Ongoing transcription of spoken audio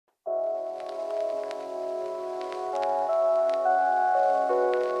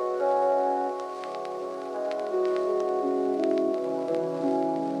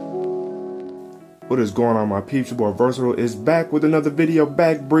What is going on, my peeps? Your boy Versatile is back with another video,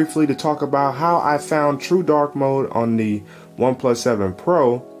 back briefly to talk about how I found true dark mode on the OnePlus 7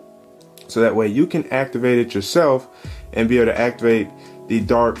 Pro, so that way you can activate it yourself and be able to activate the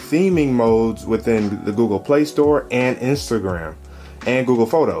dark theming modes within the Google Play Store and Instagram and Google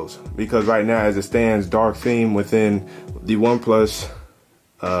Photos. Because right now, as it stands, dark theme within the OnePlus,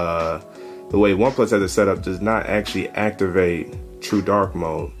 the way OnePlus has it set up, does not actually activate true dark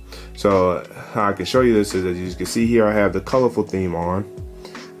mode. So how I can show you this is, as you can see here, I have the colorful theme on,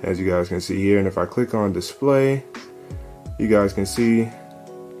 as you guys can see here, and if I click on display, you guys can see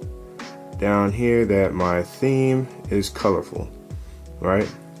down here that my theme is colorful, right?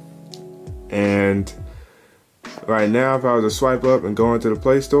 And right now, if I was to swipe up and go into the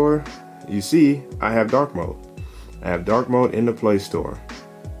Play Store, you see I have dark mode. I have dark mode in the Play Store,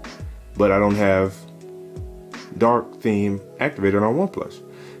 but I don't have dark theme activated on OnePlus.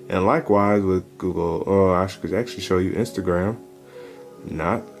 And likewise with Google, I could actually show you Instagram,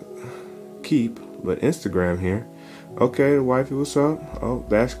 not Keep, but Instagram here. Okay, the wifey, what's up? Oh,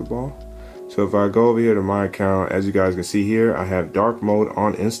 basketball. So if I go over here to my account, as you guys can see here, I have dark mode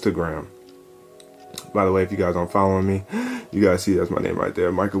on Instagram. By the way, if you guys aren't following me, you guys see that's my name right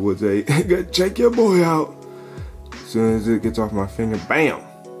there, Micah Woods 8. Check your boy out. As soon as it gets off my finger, bam.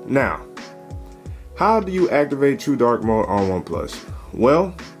 Now, how do you activate true dark mode on OnePlus?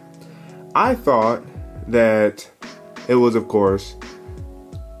 Well, I thought that it was, of course,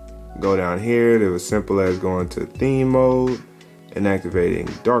 go down here. It was simple as going to theme mode and activating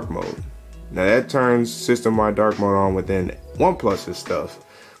dark mode. Now that turns system-wide dark mode on within OnePlus's stuff,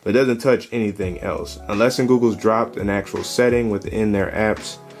 but doesn't touch anything else. Unless in Google's dropped an actual setting within their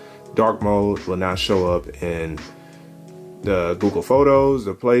apps, dark mode will not show up in the Google Photos,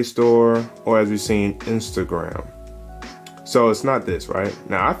 the Play Store, or as we've seen, Instagram. So it's not this, right?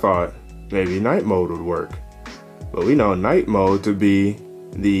 Now I thought maybe night mode would work, but we know night mode to be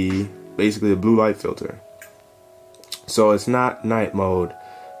basically the blue light filter. So it's not night mode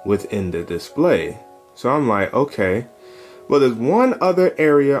within the display. So I'm like, okay, well, there's one other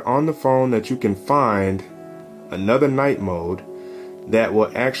area on the phone that you can find another night mode that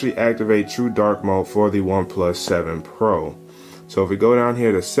will actually activate true dark mode for the OnePlus 7 Pro. So if we go down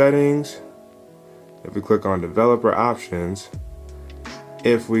here to settings, if we click on developer options,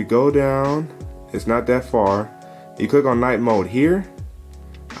 if we go down, it's not that far, you click on night mode here,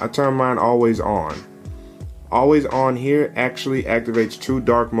 I turn mine always on. Always on here actually activates true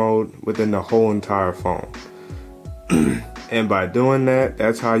dark mode within the whole entire phone. And by doing that,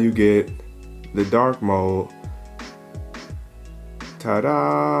 that's how you get the dark mode.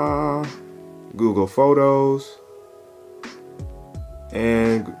 Ta-da! Google Photos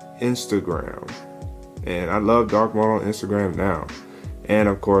and Instagram. And I love dark mode on Instagram now. And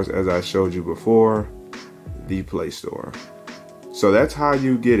of course, as I showed you before, the Play Store. So that's how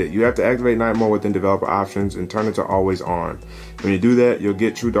you get it. You have to activate night mode within developer options and turn it to always on. When you do that, you'll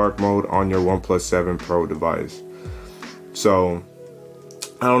get true dark mode on your OnePlus 7 Pro device. So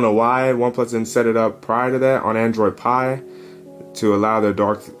I don't know why OnePlus didn't set it up prior to that on Android Pie to allow their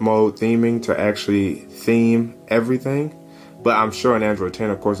dark mode theming to actually theme everything. But I'm sure on Android 10,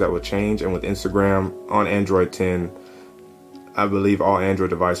 of course, that will change. And with Instagram on Android 10, I believe all Android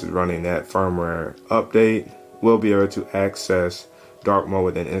devices running that firmware update will be able to access dark mode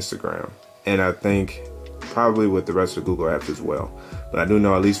within Instagram. And I think probably with the rest of Google apps as well. But I do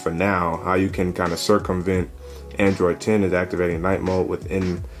know, at least for now, how you can kind of circumvent Android 10 is activating night mode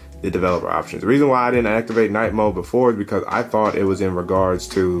within the developer options. The reason why I didn't activate night mode before is because I thought it was in regards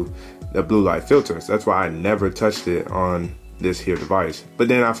to the blue light filters. That's why I never touched it on this here device. But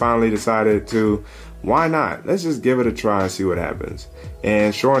then I finally decided to, why not? Let's just give it a try and see what happens.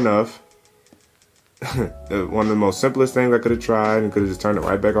 And sure enough, one of the most simplest things I could have tried and could have just turned it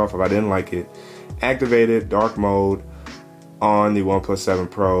right back off if I didn't like it, activated dark mode on the OnePlus 7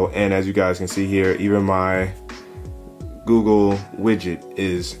 Pro. And as you guys can see here, even my Google widget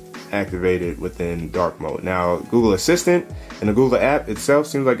is activated within dark mode. Now, Google Assistant and the Google app itself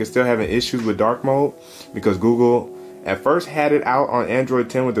seems like it's still having issues with dark mode, because Google at first had it out on Android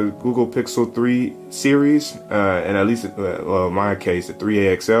 10 with the Google Pixel 3 series, and at least, well, in my case, the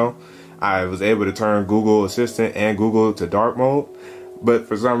 3A XL, I was able to turn Google Assistant and Google to dark mode, but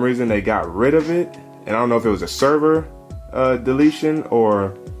for some reason they got rid of it, and I don't know if it was a server deletion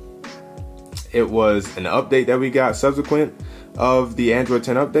or it was an update that we got subsequent of the Android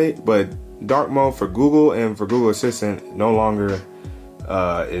 10 update, but dark mode for Google and for Google Assistant no longer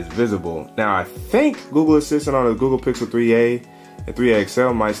is visible. Now I think Google Assistant on the Google Pixel 3A and 3A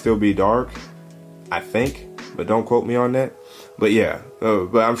XL might still be dark, I think, but don't quote me on that. But yeah,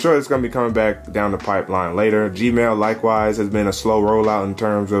 but I'm sure it's going to be coming back down the pipeline later. Gmail likewise has been a slow rollout in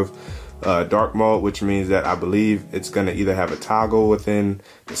terms of dark mode, which means that I believe it's going to either have a toggle within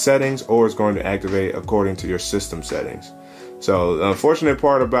the settings or it's going to activate according to your system settings. So the unfortunate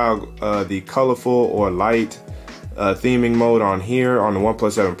part about the colorful or light theming mode on here on the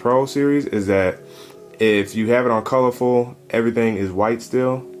OnePlus 7 Pro series is that if you have it on colorful, everything is white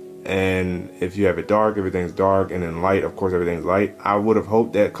still. And if you have it dark, everything's dark, and then light, of course, everything's light. I would have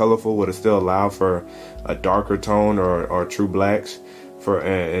hoped that colorful would have still allowed for a darker tone or true blacks for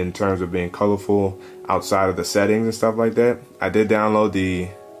in terms of being colorful outside of the settings and stuff like that. I did download the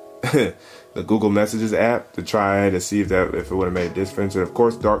the Google Messages app to try to see if it would have made a difference. And of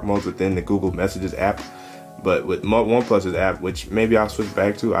course, dark mode's within the Google Messages app, but with OnePlus's app, which maybe I'll switch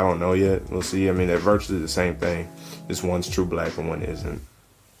back to, I don't know yet. We'll see. I mean, they're virtually the same thing. This one's true black and one isn't.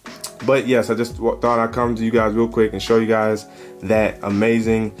 But yes, I just thought I'd come to you guys real quick and show you guys that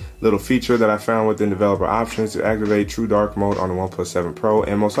amazing little feature that I found within developer options to activate true dark mode on the OnePlus 7 Pro,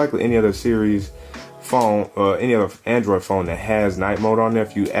 and most likely any other series phone or any other Android phone that has night mode on there.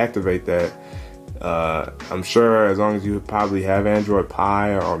 If you activate that, I'm sure as long as you probably have Android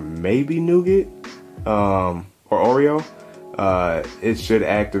Pie or maybe Nougat or Oreo, it should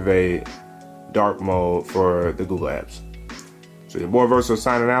activate dark mode for the Google apps. So your boy Verso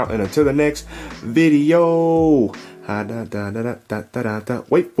signing out, and until the next video,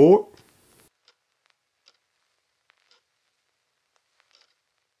 wait for it.